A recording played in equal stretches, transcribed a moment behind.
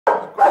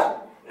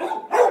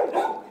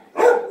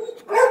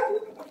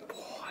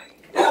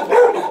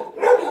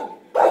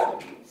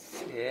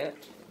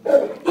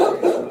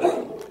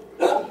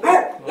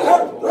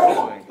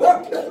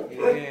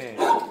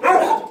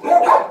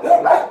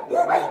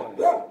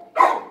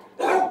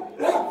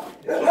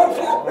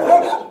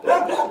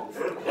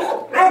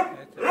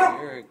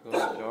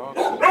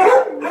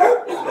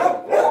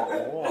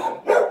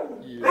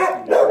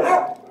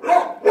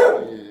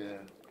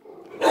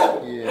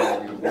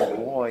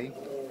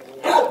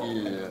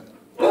Yeah.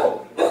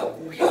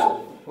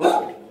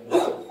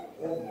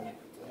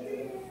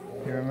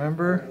 You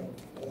remember?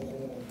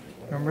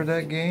 Remember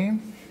that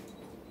game?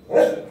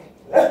 Good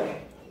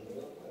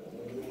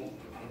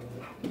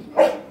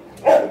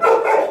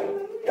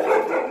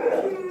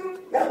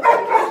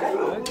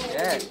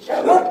catch.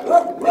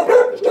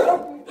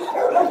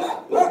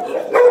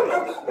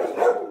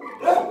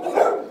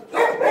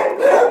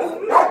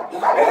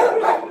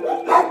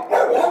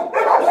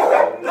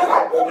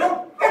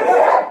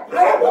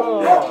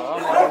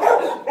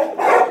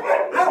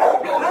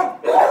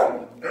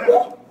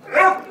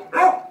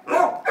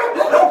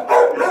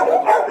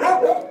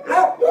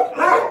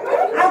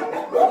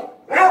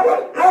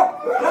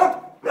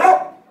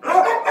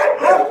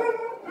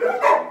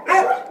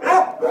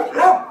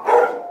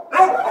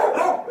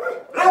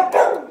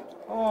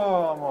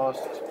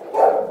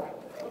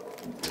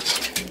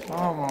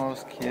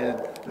 Almost, kid.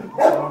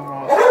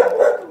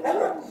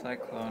 Almost.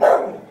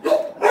 Cyclone.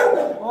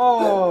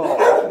 Oh!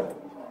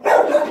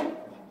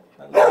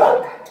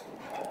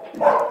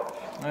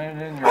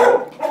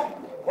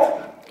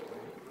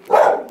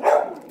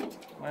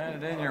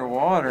 Landed in your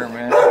water,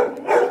 man.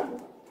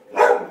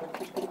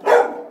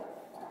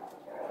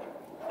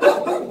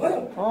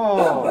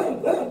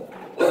 Oh!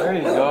 There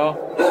you go.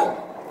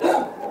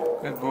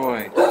 Good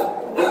boy.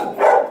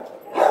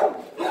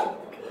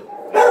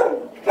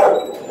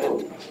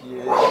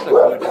 Yeah, that's a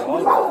good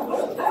one.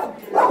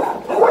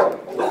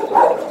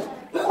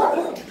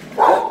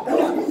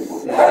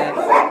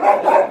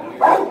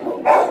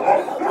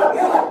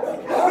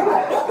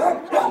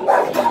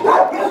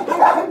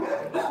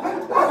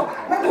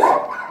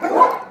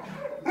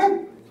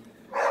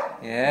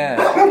 Yeah.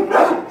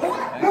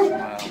 Nice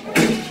smile.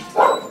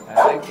 I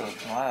like those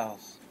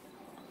smiles.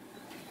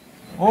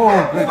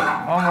 Oh, good.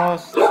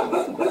 Almost.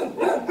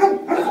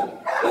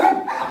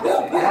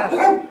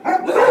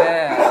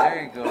 Yeah,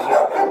 there you go.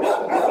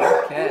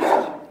 Good catch.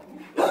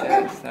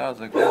 Yes, that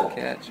was a good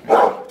catch,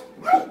 man.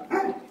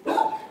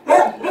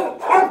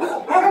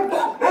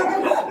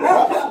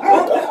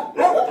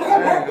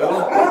 There you go.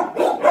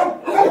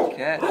 Good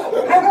catch.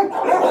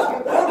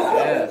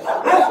 Yes.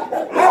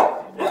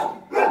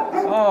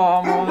 Oh,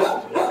 almost.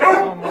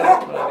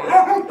 Almost, buddy.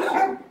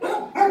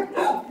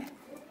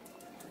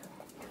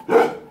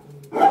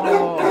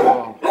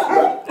 Oh.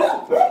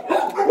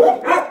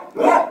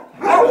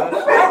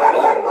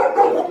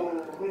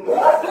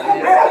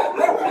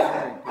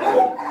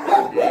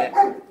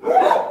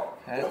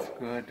 That's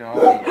good,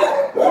 doggy.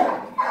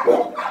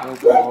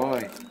 Good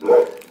boy.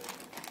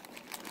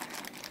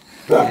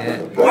 Yeah.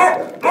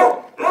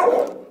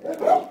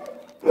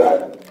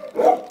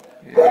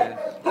 Yes.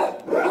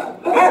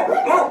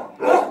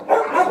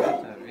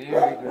 That's a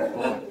very good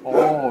boy.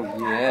 Oh,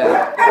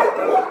 yeah.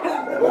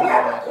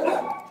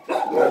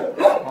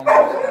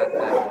 Almost got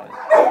that one.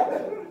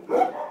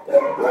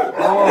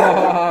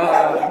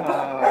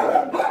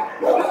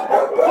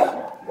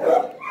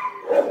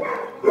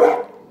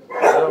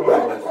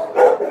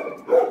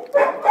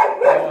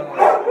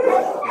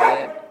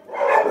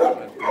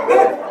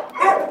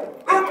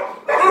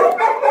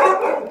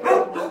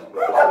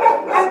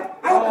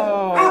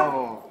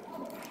 Oh.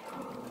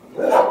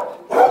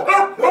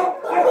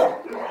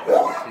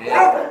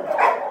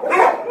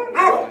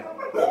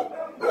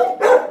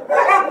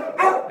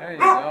 There you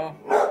go.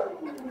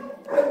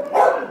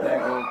 There you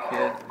go,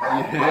 kid.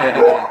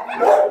 Yeah.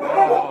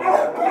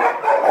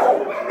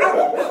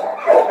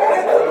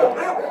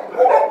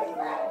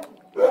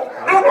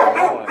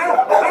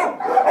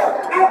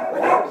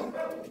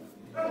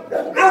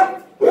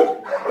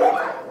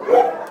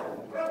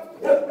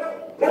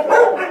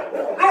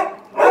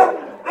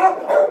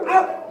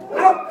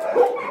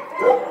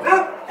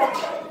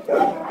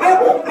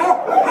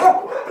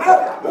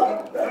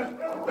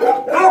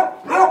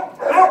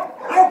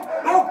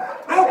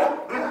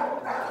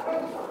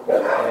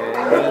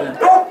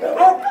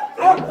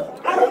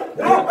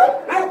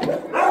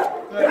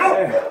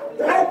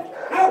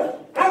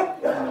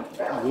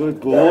 Good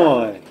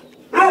boy.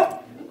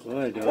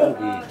 Good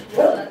doggy.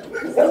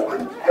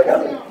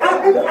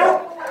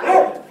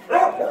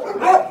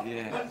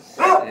 Yes.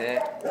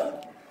 Sit.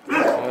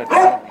 Good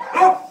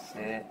doggy.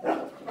 Sit.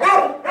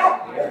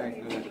 Very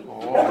good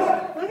boy.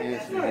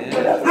 Yes, it is.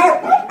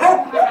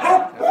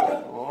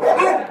 Good boy.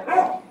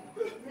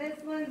 This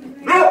one's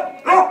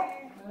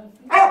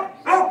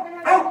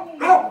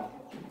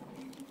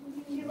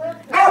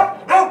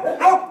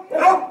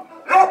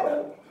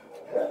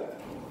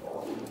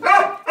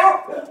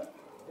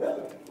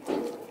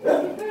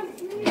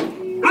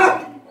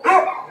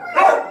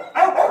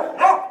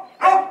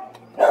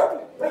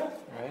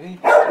Ready?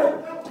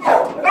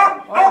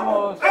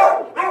 Almost.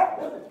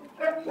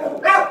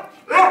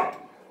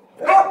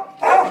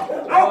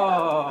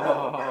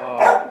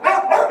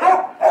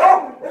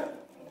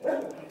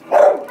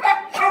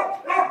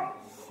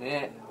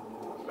 Sit.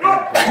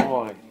 Good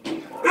boy.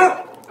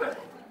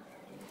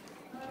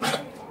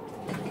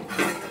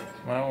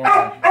 Might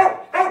want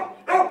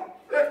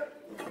to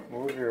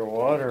move your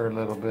water a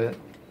little bit.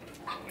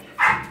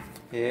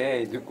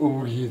 Yeah, do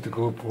Oh, he's a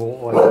good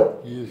boy.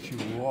 Yes,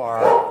 you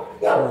are.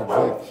 You're a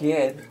good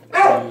kid.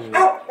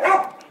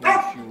 Yeah.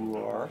 Yes, you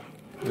are.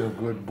 You're a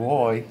good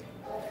boy.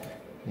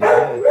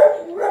 Yeah.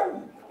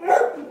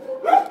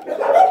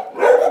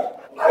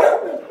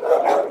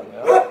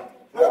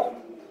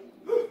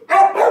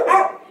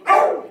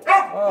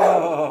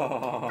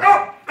 Oh.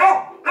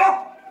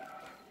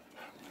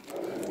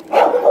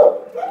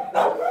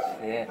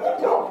 Yeah.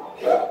 Good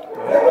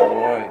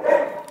boy.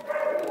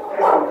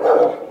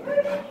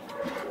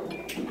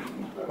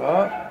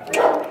 Oh.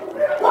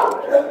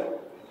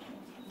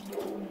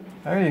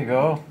 There you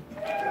go.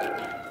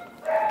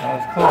 That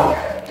was close.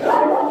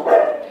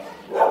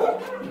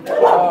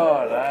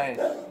 Oh, nice.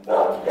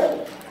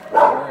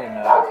 Very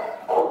nice.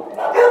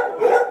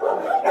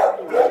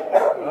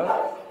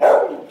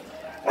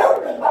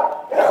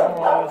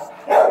 Almost.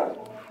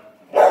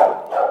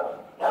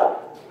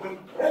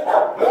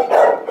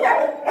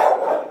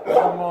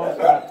 Almost,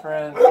 my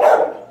friend.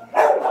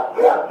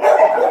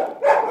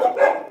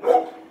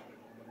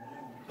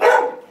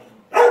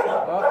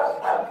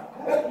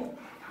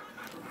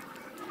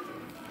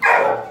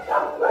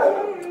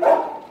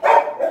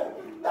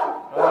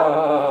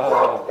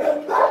 Oh.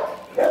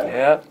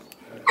 Yep.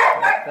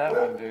 Got that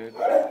one, dude.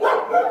 Got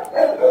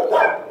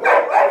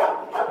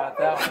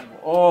that one.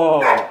 Oh.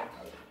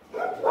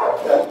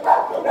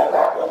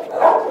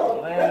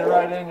 Landed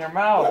right in your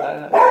mouth.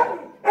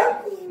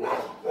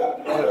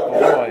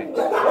 Good boy.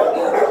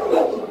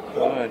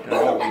 Good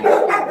doggy.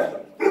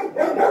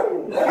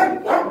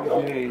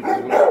 Yeah, he's a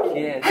good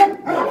kid.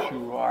 Yes,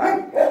 you are.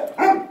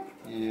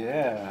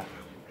 Yeah.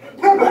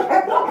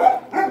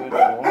 Good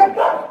boy.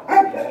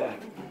 Yeah.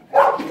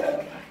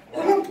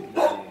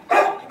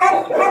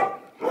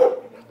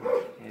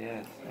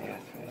 Yes,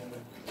 yes, yes.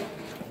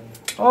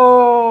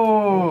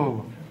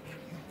 Oh!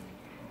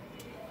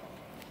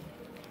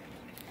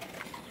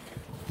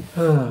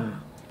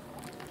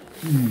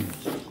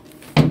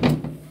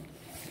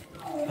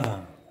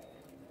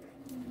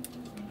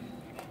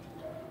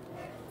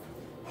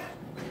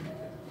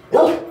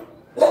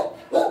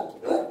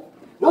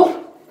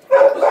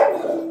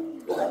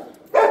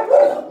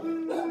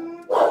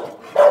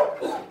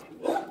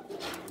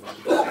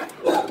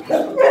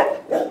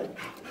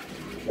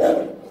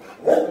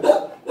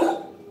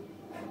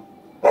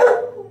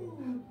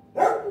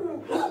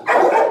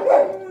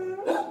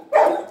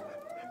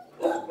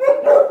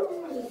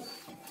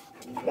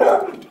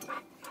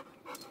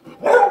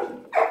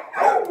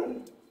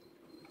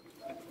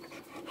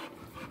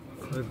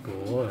 Good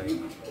boy.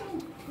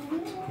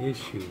 Yes,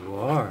 you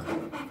are.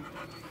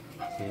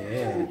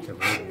 Yeah, it's a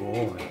good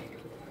boy.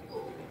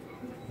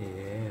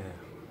 Yeah.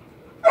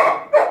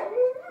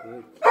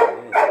 Good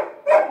kid.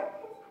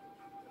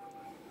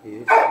 Yes,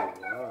 you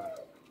are.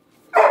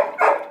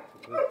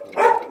 Good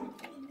boy.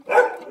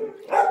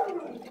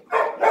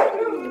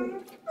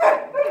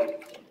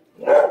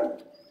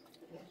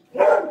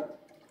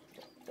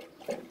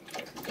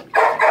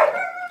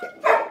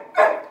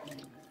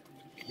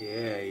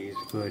 Yeah, he's a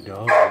good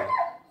doggy.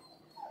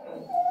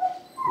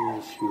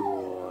 Yes, you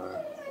are.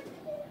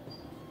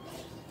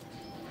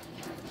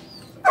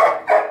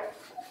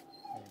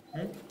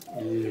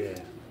 Yeah.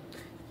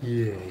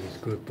 Yeah, he's a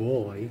good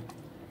boy.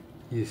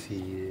 Yes, he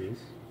is.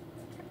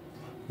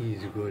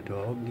 He's a good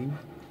doggy.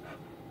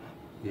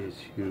 Yes,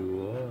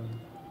 you are.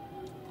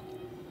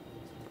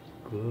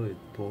 Good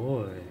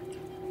boy.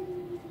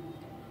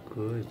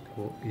 Good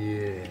boy.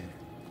 Yeah.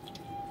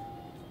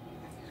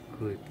 He's a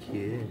good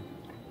kid.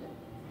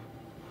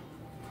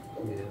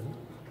 Yeah.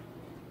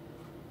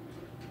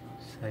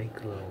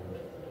 Cyclone.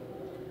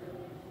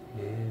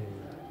 Yeah.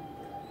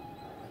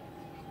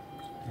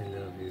 I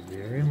love you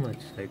very much,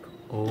 Cyclone.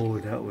 Oh,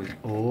 that was,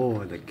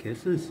 oh, the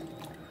kisses.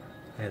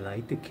 I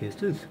like the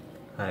kisses.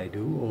 I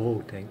do.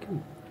 Oh, thank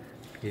you.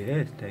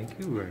 Yes, thank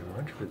you very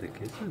much for the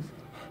kisses.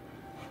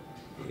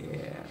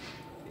 Yeah,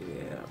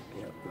 yeah.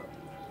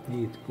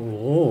 Needs,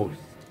 oh,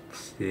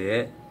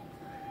 sit.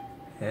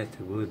 That's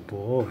a good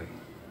boy.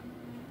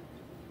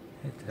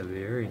 That's a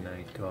very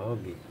nice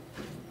doggy.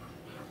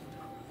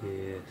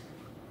 Yes.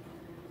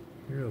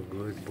 You're a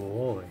good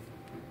boy.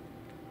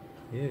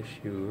 Yes,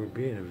 you are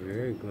being a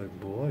very good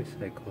boy,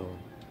 Cyclone.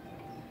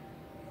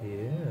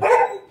 Yeah.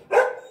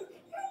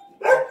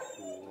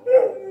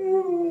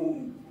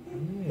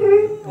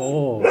 Yeah.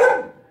 Oh.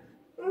 Yeah,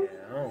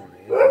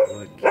 he's a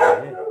good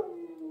kid.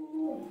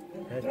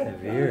 That's a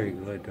very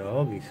good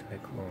doggy,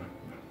 Cyclone.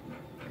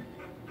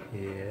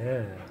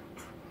 Yeah.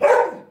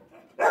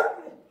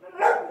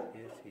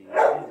 Yes, he is.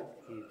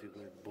 He's a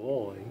good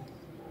boy.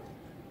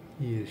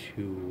 Yes,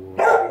 you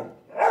are.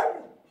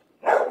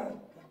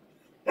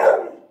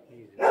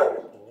 He's a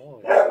good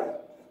boy.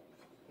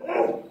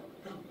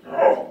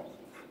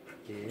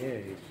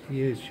 Yes,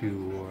 yes, you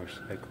are,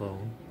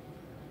 Cyclone.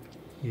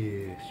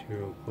 Yes,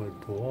 you're a good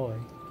boy.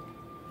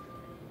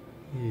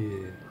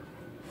 Yeah.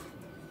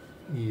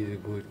 He's a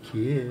good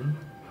kid.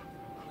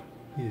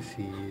 Yes,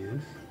 he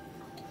is.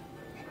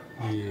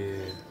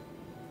 Yeah.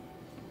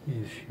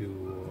 Yes, you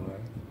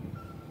are.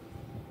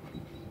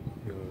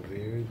 You're a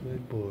very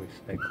good boy,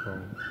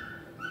 Cyclone.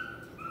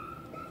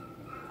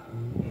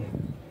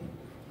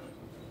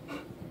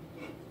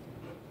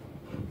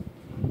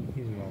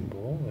 He's my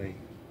boy.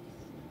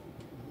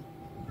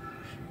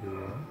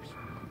 Sure.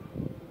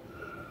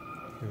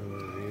 You're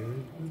a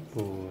very good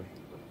boy.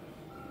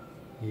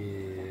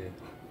 Yeah.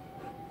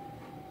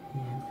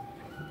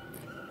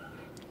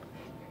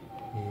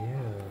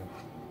 Yeah.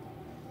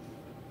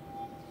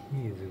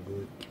 He's a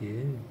good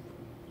kid.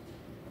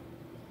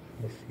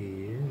 Yes, he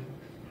is.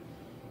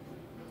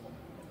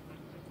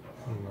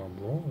 He's my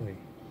boy.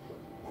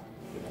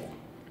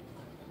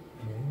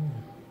 Yeah.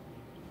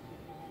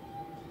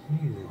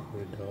 He's a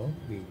good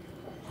doggy.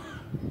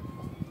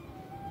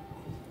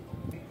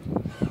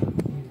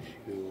 Yes,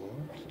 you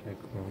are,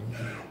 Cyclone.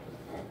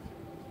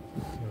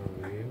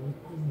 You're a real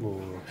good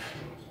boy.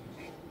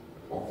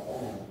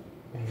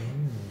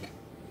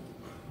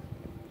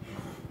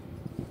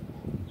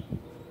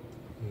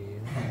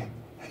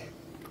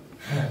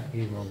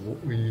 He's my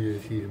boy.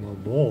 Yes, he's my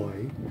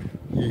boy.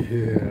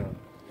 Yeah.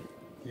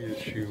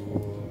 Yes, you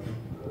are.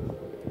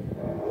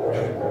 You're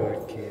a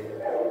good kid.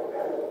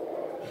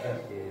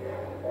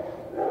 Yeah.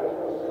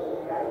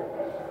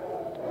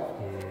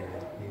 Yeah,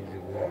 he's a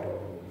good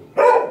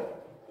doggy.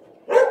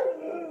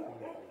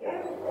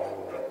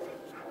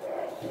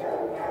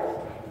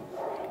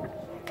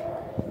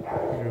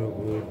 You're a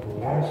good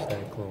boy,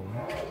 Cyclone.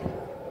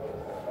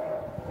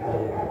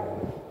 Yeah.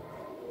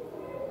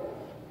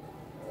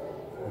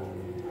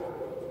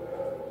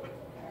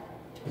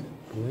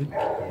 Good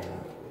kid.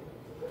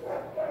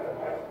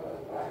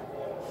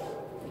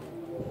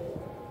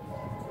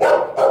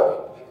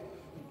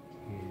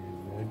 He's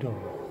a good dog.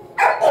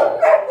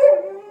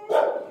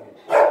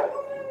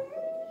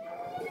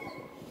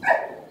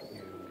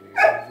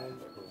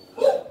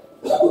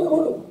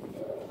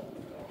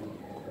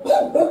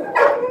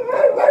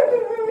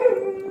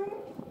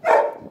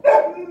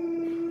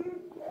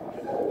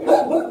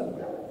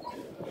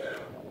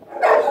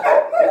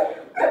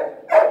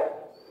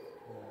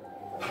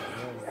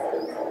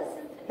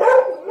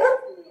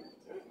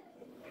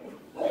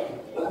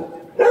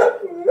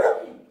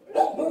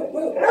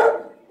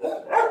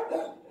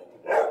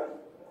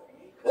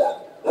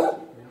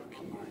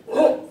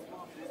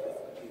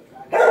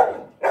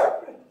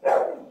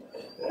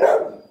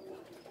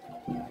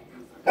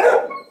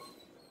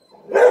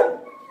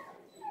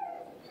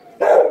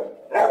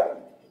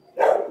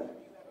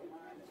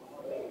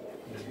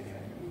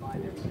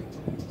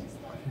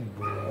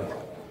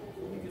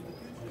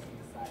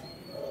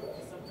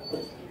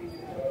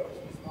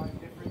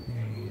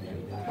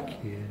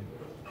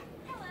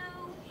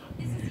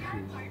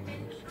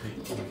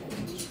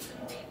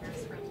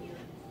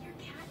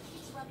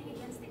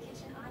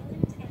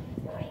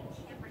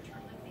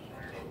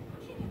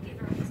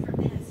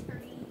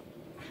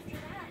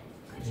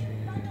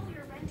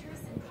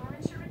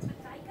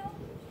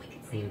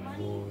 Good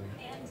boy.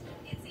 And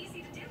it's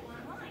easy to do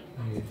online.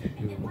 Yes,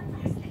 you And one are.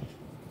 last thing.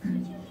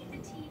 Could you leave the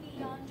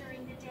TV on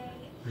during the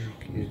day? Good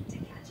I kid. need to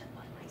catch up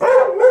on my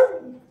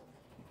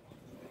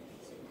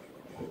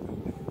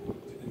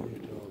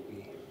Good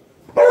doggy.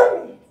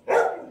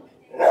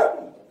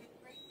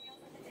 great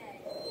deals of the day,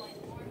 like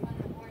more fun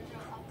and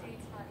wardrobe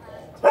updates for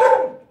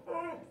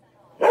her.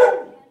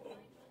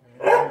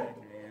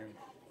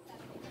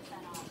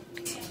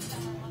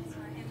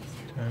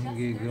 Time to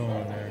get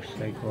going there,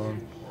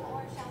 Cyclone.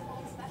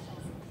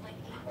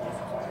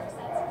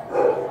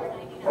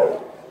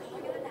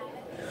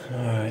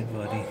 Alright,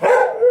 buddy.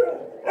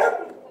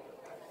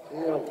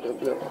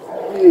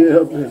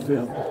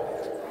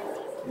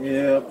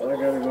 Yep. I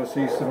gotta go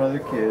see some other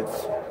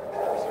kids.